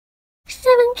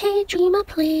1K dreamer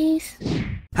please.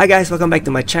 Hi guys, welcome back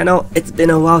to my channel. It's been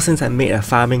a while since I made a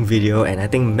farming video, and I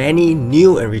think many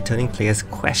new and returning players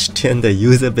question the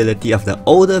usability of the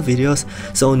older videos,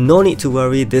 so no need to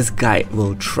worry, this guide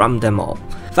will trump them all.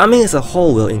 Farming as a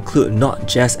whole will include not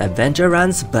just adventure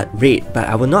runs but raid, but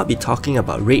I will not be talking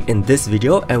about raid in this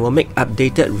video and will make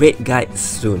updated raid guides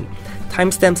soon.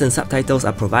 Timestamps and subtitles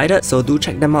are provided, so do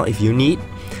check them out if you need.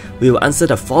 We will answer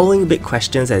the following big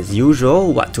questions as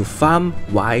usual: what to farm,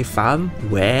 why farm,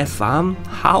 where farm,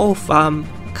 how farm,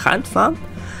 can't farm.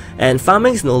 And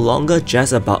farming is no longer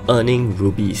just about earning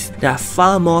rubies. There are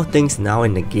far more things now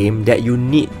in the game that you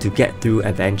need to get through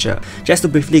adventure. Just to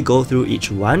briefly go through each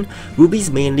one,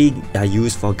 rubies mainly are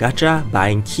used for gacha,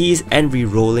 buying keys, and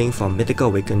re-rolling for Mythical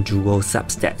Awakened Jewel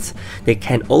substats. They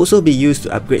can also be used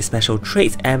to upgrade special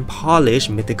traits and polish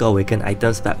Mythical Awakened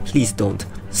items, but please don't.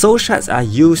 Soul Shards are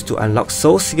used to unlock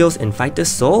soul skills in Fighter's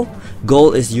Soul.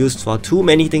 Gold is used for too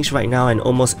many things right now and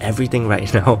almost everything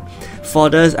right now.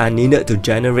 Fodders are needed to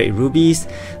generate rubies.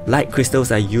 Light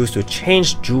crystals are used to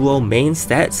change jewel main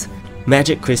stats.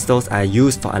 Magic crystals are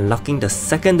used for unlocking the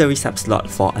secondary subslot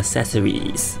for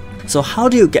accessories. So how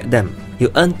do you get them? You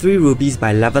earn 3 rubies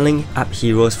by leveling up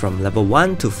heroes from level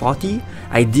 1 to 40.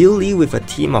 Ideally, with a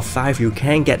team of 5, you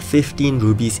can get 15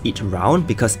 rubies each round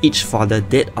because each fodder,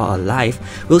 dead or alive,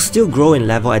 will still grow in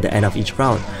level at the end of each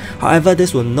round. However,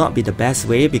 this will not be the best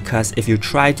way because if you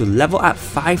try to level up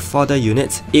 5 fodder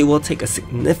units, it will take a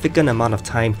significant amount of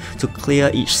time to clear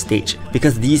each stage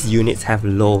because these units have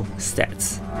low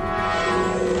stats.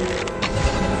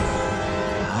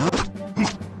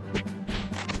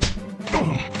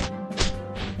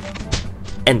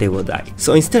 And they will die.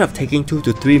 So instead of taking 2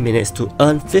 to 3 minutes to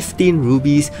earn 15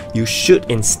 rubies, you should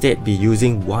instead be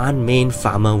using one main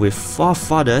farmer with 4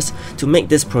 fodders to make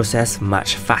this process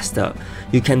much faster.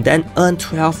 You can then earn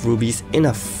 12 rubies in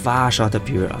a far shorter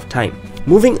period of time.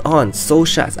 Moving on, soul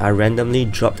shards are randomly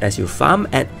dropped as you farm,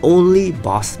 and only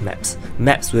boss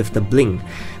maps with the bling,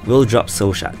 will drop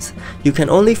soul shards. You can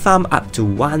only farm up to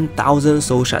 1000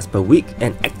 soul shards per week,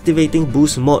 and activating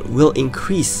boost mode will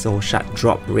increase soul shard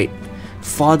drop rate.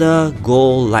 Fodder,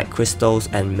 gold, light crystals,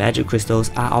 and magic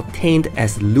crystals are obtained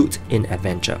as loot in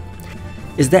adventure.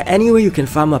 Is there any way you can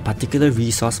farm a particular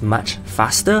resource much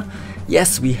faster?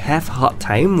 Yes, we have Hot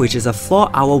Time, which is a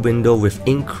 4-hour window with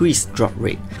increased drop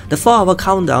rate. The 4-hour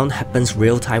countdown happens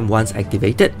real time once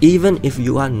activated, even if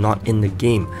you are not in the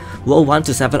game. World 1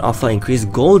 to 7 offer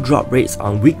increased gold drop rates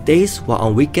on weekdays, while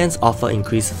on weekends offer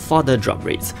increased fodder drop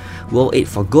rates. World 8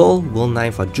 for gold, World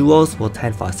 9 for jewels, World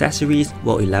 10 for accessories,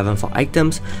 World 11 for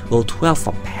items, World 12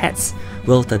 for pets,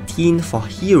 World 13 for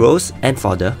heroes and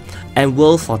fodder, and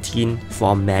World 14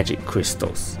 for magic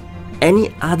crystals.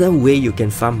 Any other way you can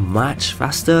farm much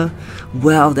faster?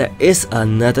 Well, there is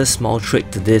another small trick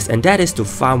to this, and that is to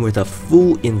farm with a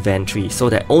full inventory so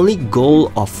that only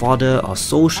gold or fodder or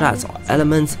soul shards or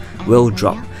elements will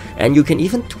drop. And you can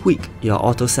even tweak your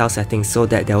auto sell settings so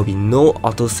that there will be no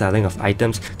auto selling of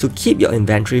items to keep your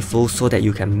inventory full so that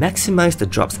you can maximize the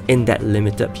drops in that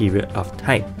limited period of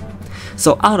time.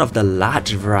 So out of the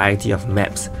large variety of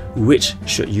maps, which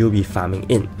should you be farming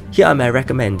in? Here are my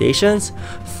recommendations: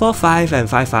 4.5 and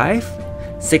 5.5,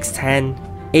 6.10,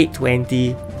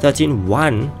 8.20,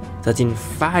 13.1,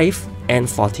 13.5, and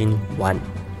 14.1.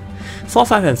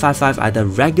 4.5 and 5.5 are the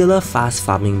regular fast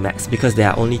farming maps because there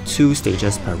are only 2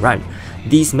 stages per run.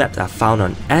 These maps are found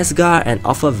on Asgar and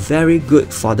offer very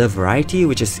good fodder variety,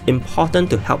 which is important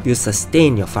to help you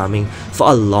sustain your farming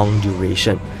for a long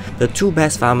duration. The 2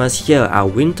 best farmers here are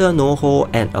Winter Noho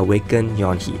and Awakened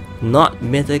Yonhee. Not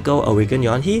Mythical Awakened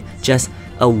Yonhee, just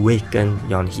Awakened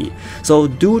Yonhee. So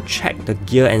do check the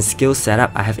gear and skill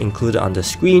setup I have included on the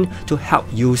screen to help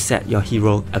you set your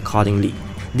hero accordingly.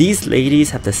 These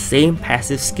ladies have the same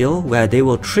passive skill where they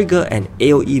will trigger an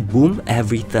AoE boom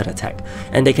every 3rd attack,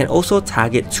 and they can also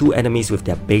target 2 enemies with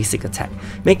their basic attack,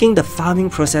 making the farming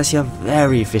process here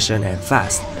very efficient and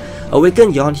fast.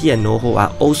 Awakened Yonhee and Noho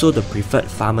are also the preferred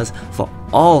farmers for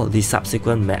all the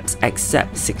subsequent maps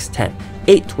except 6.10.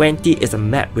 8.20 is a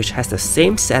map which has the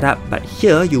same setup, but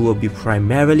here you will be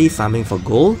primarily farming for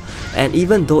gold, and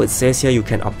even though it says here you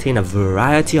can obtain a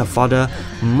variety of fodder,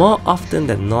 more often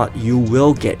than not you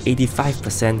will get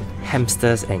 85%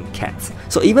 hamsters and cats.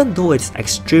 So even though it's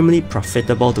extremely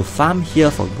profitable to farm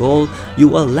here for gold, you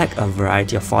will lack a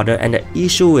variety of fodder, and the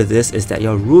issue with this is that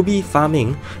your ruby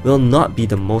farming will not be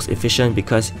the most efficient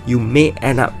because you may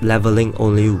end up leveling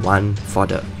only 1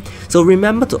 fodder. So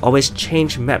remember to always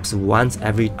change maps once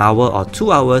every hour or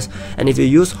 2 hours, and if you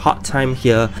use Hot Time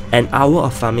here, an hour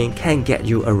of farming can get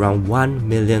you around 1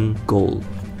 million gold.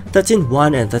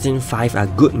 13.1 and 13.5 are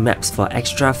good maps for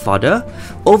extra fodder.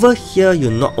 Over here, you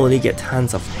not only get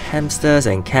tons of hamsters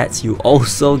and cats, you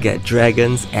also get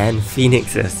dragons and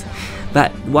phoenixes.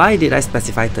 But why did I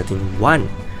specify 13.1?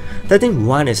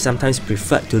 13.1 is sometimes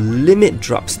preferred to limit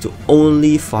drops to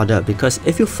only fodder, because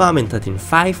if you farm in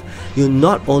 13.5, you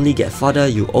not only get fodder,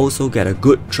 you also get a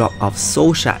good drop of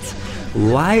soul shards.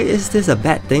 Why is this a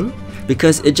bad thing?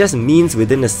 Because it just means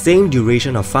within the same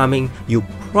duration of farming, you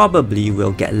probably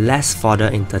will get less fodder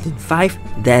in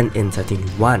 13.5 than in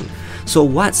 13.1. So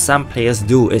what some players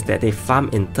do is that they farm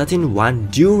in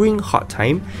 13.1 during hot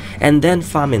time and then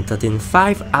farm in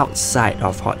 13.5 outside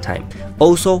of hot time.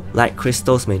 Also, light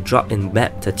crystals may drop in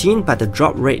map 13, but the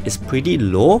drop rate is pretty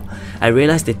low. I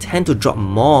realized they tend to drop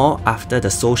more after the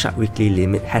soul shard weekly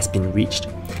limit has been reached.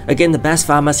 Again, the best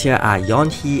farmers here are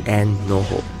Yonhee and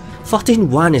Noho.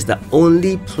 14.1 is the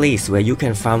only place where you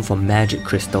can farm for magic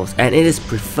crystals, and it is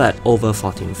preferred over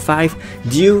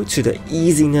 14.5 due to the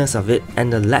easiness of it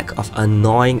and the lack of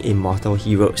annoying immortal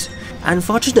heroes.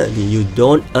 Unfortunately, you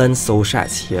don't earn soul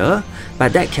shards here,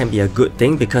 but that can be a good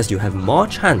thing because you have more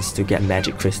chance to get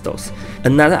magic crystals.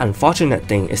 Another unfortunate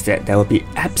thing is that there will be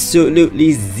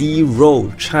absolutely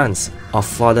zero chance of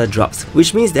fodder drops,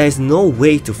 which means there is no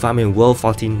way to farm in World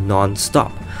 14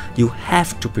 non-stop. You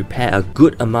have to prepare a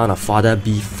good amount of fodder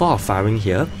before farming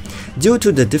here. Due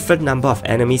to the different number of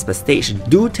enemies per stage,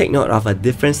 do take note of a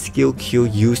different skill queue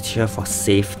used here for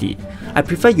safety. I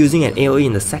prefer using an AoE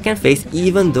in the second phase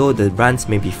even though the runs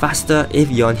may be faster if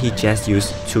Yonhee just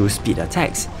used 2 speed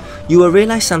attacks. You will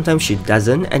realize sometimes she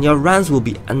doesn't and your runs will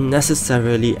be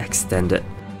unnecessarily extended.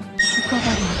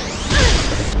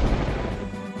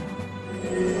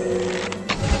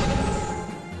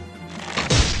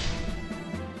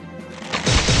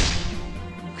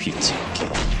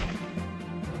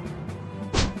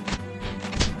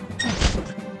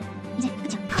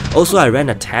 Also, I ran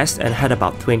a test and had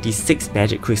about 26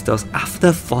 magic crystals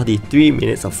after 43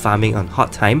 minutes of farming on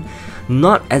hot time.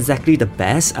 Not exactly the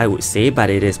best, I would say, but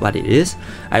it is what it is.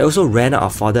 I also ran out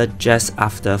of fodder just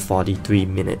after 43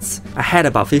 minutes. I had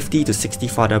about 50 to 60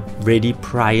 fodder ready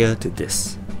prior to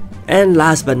this. And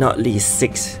last but not least,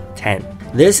 6.10.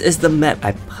 This is the map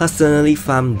I personally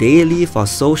farm daily for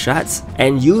soul shards,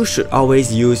 and you should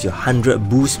always use your 100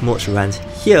 boost mode runs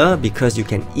here because you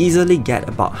can easily get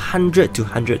about 100 to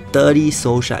 130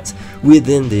 soul shards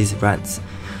within these runs.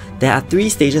 There are 3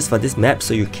 stages for this map,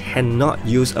 so you cannot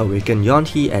use Awaken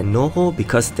Yonhee and Noho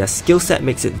because their skill set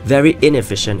makes it very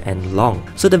inefficient and long.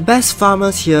 So the best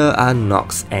farmers here are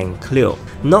Nox and Cleo.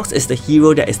 Nox is the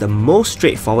hero that is the most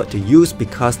straightforward to use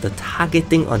because the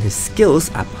targeting on his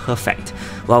skills are perfect,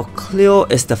 while Cleo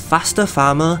is the faster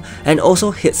farmer and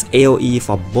also hits AoE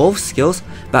for both skills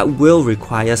but will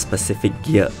require specific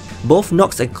gear. Both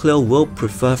Nox and Cleo will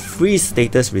prefer freeze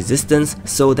status resistance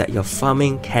so that your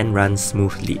farming can run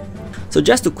smoothly. So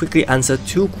just to quickly answer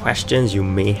 2 questions you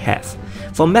may have.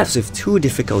 For maps with 2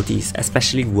 difficulties,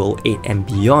 especially World 8 and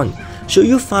beyond, should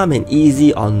you farm in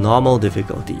easy or normal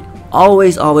difficulty?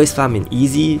 Always farm in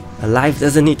easy, life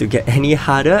doesn't need to get any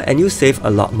harder and you save a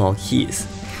lot more keys.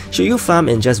 Should you farm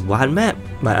in just one map?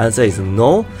 My answer is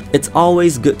no. It's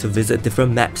always good to visit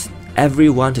different maps every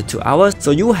 1 to 2 hours,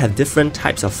 so you will have different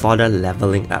types of fodder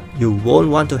leveling up. You won't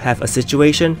want to have a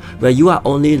situation where you are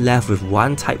only left with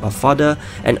one type of fodder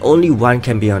and only one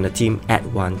can be on the team at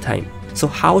one time. So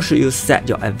how should you set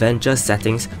your adventure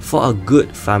settings for a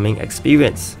good farming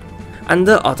experience?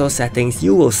 Under auto settings,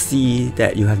 you will see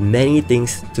that you have many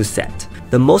things to set.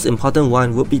 The most important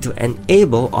one would be to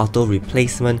enable auto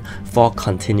replacement for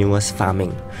continuous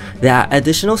farming. There are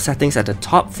additional settings at the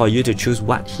top for you to choose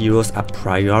what heroes are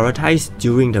prioritized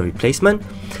during the replacement.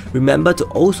 Remember to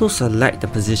also select the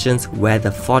positions where the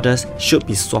fodders should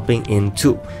be swapping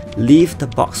into. Leave the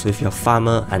box with your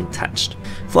farmer untouched.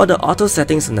 For the auto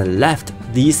settings on the left,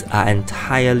 these are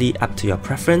entirely up to your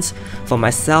preference. For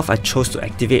myself, I chose to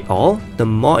activate all. The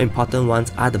more important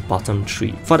ones are the bottom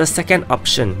 3. For the second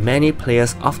option, many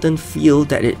players often feel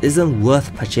that it isn't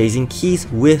worth purchasing keys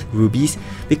with rubies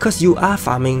because you are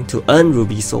farming to earn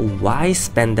rubies, so why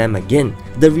spend them again?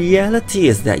 The reality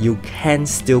is that you can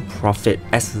still profit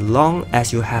as long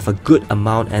as you have a good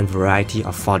amount and variety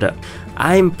of fodder.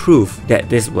 I'm proof that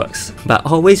this works, but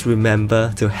always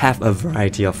remember to have a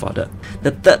variety of fodder.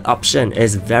 The third option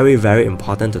is very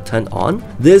important to turn on.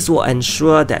 This will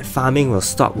ensure that farming will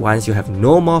stop once you have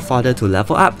no more fodder to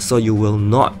level up, so you will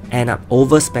not end up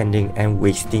overspending and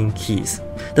wasting keys.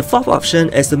 The fourth option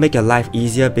is to make your life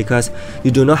easier because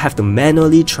you do not have to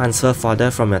manually transfer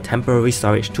fodder from your temporary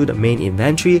storage to the main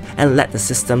inventory and let the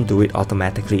system do it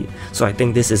automatically, so I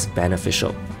think this is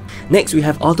beneficial. Next, we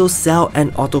have auto sell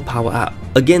and auto power up.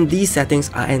 Again, these settings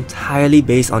are entirely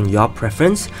based on your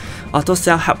preference. Auto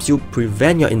sell helps you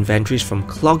prevent your inventories from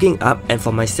clogging up, and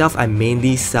for myself, I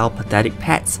mainly sell pathetic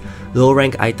pets, low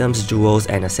rank items, jewels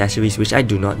and accessories which I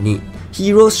do not need.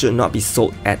 Heroes should not be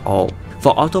sold at all.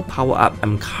 For auto power up,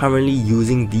 I'm currently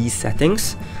using these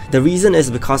settings. The reason is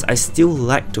because I still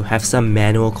like to have some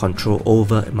manual control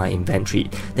over my inventory.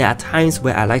 There are times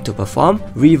where I like to perform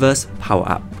reverse power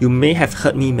up. You may have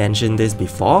heard me mention this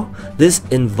before. This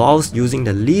involves using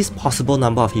the least possible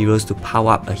number of heroes to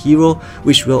power up a hero,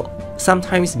 which will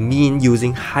sometimes mean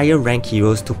using higher rank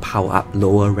heroes to power up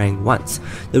lower rank ones.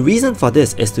 The reason for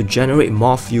this is to generate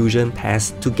more fusion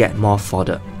pairs to get more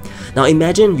fodder. Now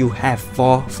imagine you have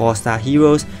 4 4-star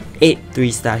heroes, 8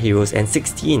 3-star heroes and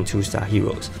 16 2-star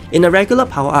heroes. In a regular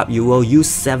power up, you will use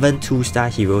 7 2-star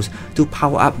heroes to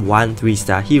power up 1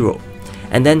 3-star hero,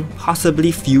 and then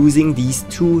possibly fusing these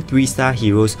 2 3-star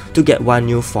heroes to get 1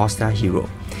 new 4-star hero.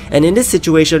 And in this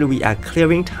situation, we are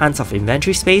clearing tons of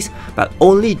inventory space but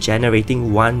only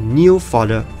generating 1 new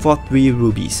fodder for 3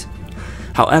 rubies.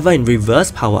 However, in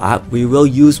reverse power up, we will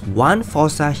use 1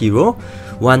 4-star hero,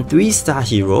 1 3-star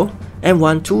hero, and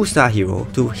 1 2-star hero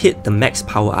to hit the max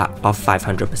power up of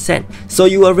 500%. So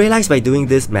you will realize by doing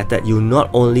this method, you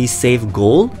not only save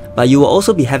gold, but you will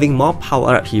also be having more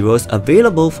power up heroes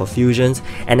available for fusions,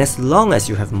 and as long as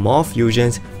you have more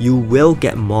fusions, you will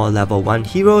get more level 1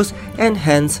 heroes, and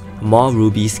hence more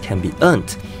rubies can be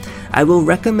earned. I will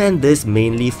recommend this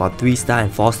mainly for 3-star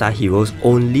and 4-star heroes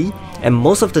only, and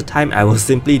most of the time I will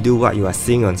simply do what you are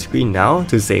seeing on screen now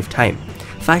to save time.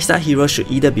 5-star heroes should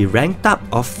either be ranked up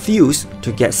or fused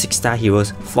to get 6-star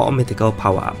heroes for mythical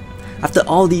power up. After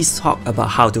all these talk about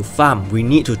how to farm, we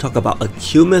need to talk about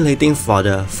accumulating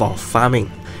fodder for farming.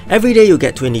 Every day you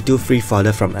get 22 free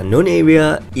fodder from unknown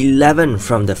area, 11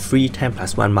 from the free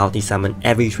 10+1 multi-summon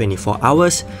every 24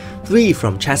 hours, 3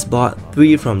 from chessboard,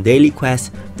 3 from daily quests,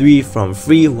 3 from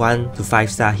free 1 to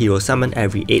 5-star hero summon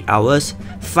every 8 hours,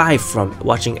 5 from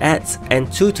watching ads,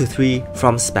 and 2 to 3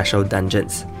 from special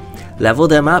dungeons. Level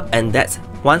them up and that's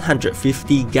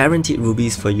 150 guaranteed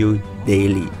rubies for you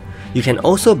daily. You can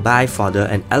also buy fodder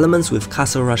and elements with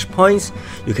Castle Rush points,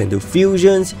 you can do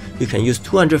fusions, you can use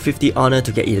 250 honor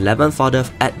to get 11 fodder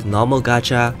at the normal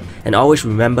gacha, and always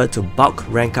remember to bulk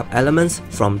rank up elements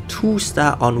from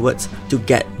 2-star onwards to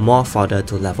get more fodder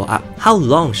to level up. How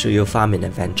long should you farm in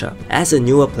Adventure? As a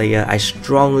newer player, I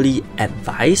strongly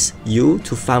advise you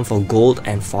to farm for gold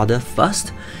and fodder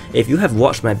first. If you have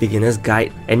watched my beginner's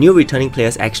guide and new returning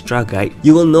players extra guide,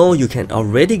 you will know you can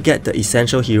already get the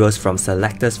essential heroes from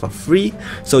selectors for free,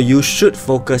 so you should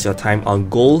focus your time on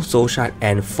gold, soul shard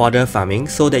and fodder farming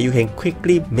so that you can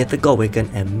quickly mythical awaken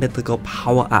and mythical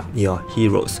power up your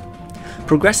heroes.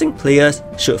 Progressing players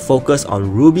should focus on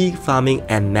ruby farming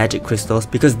and magic crystals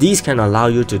because these can allow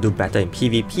you to do better in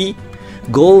PvP.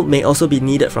 Gold may also be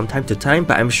needed from time to time,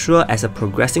 but I'm sure as a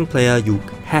progressing player you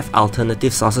have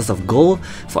alternative sources of gold,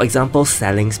 for example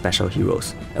selling special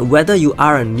heroes. And whether you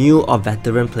are a new or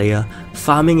veteran player,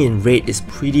 farming in raid is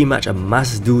pretty much a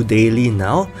must do daily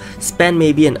now. Spend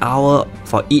maybe an hour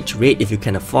for each raid if you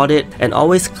can afford it, and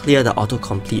always clear the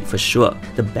autocomplete for sure.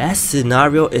 The best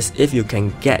scenario is if you can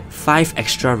get 5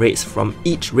 extra raids from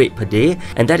each raid per day,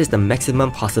 and that is the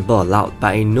maximum possible allowed,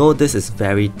 but I know this is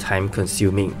very time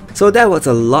consuming. So that was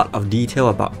a lot of detail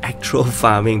about actual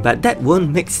farming, but that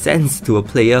won't make sense to a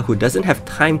player who doesn't have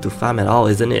time to farm at all,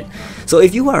 isn't it? So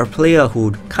if you are a player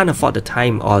who can't afford the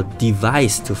time or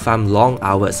device to farm long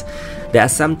hours, there are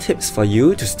some tips for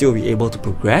you to still be able to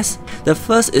progress. The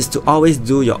first is to always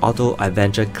do your auto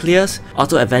adventure clears.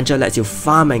 Auto adventure lets you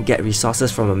farm and get resources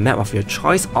from a map of your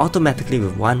choice automatically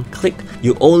with one click.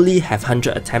 You only have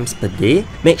 100 attempts per day.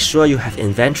 Make sure you have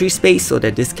inventory space so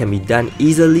that this can be done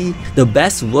easily. The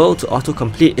best world to auto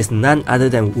complete is none other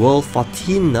than World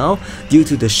 14 now due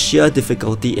to the sheer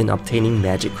difficulty in obtaining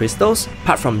magic crystals.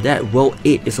 Apart from that, World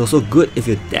 8 is also good if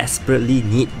you desperately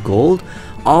need gold.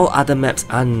 All other maps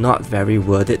are not very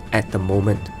worth it at the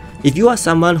moment. If you are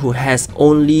someone who has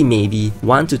only maybe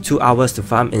 1 to 2 hours to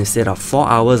farm instead of 4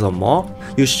 hours or more,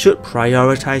 you should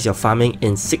prioritize your farming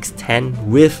in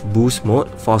 610 with boost mode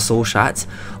for soul shards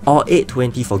or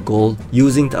 820 for gold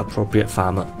using the appropriate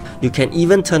farmer. You can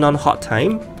even turn on hot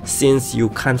time since you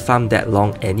can't farm that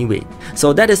long anyway.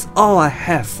 So that is all I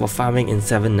have for farming in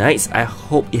 7 nights. I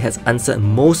hope it has answered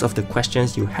most of the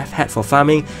questions you have had for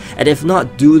farming, and if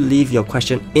not, do leave your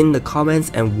question in the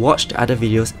comments and watch the other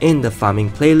videos in the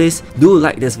farming playlist. Do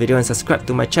like this video and subscribe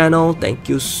to my channel. Thank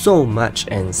you so much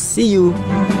and see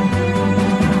you!